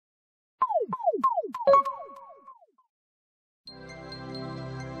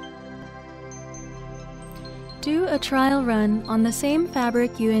Do a trial run on the same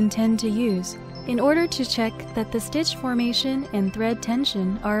fabric you intend to use in order to check that the stitch formation and thread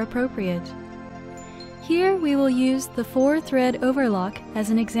tension are appropriate. Here we will use the 4-thread overlock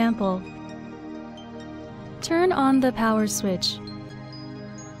as an example. Turn on the power switch.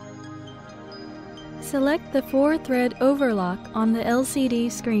 Select the 4-thread overlock on the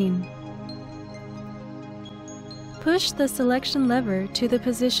LCD screen. Push the selection lever to the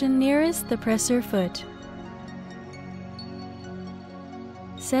position nearest the presser foot.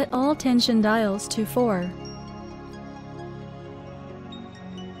 Set all tension dials to 4.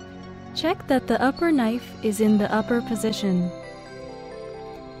 Check that the upper knife is in the upper position.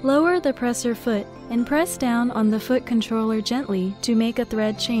 Lower the presser foot and press down on the foot controller gently to make a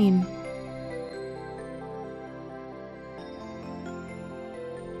thread chain.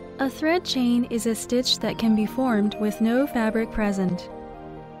 A thread chain is a stitch that can be formed with no fabric present.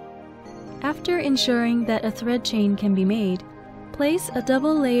 After ensuring that a thread chain can be made, place a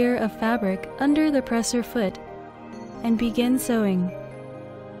double layer of fabric under the presser foot and begin sewing.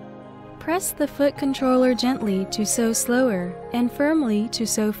 Press the foot controller gently to sew slower and firmly to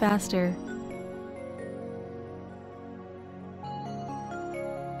sew faster.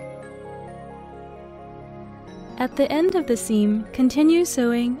 At the end of the seam, continue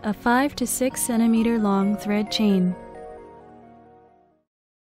sewing a 5 to 6 cm long thread chain.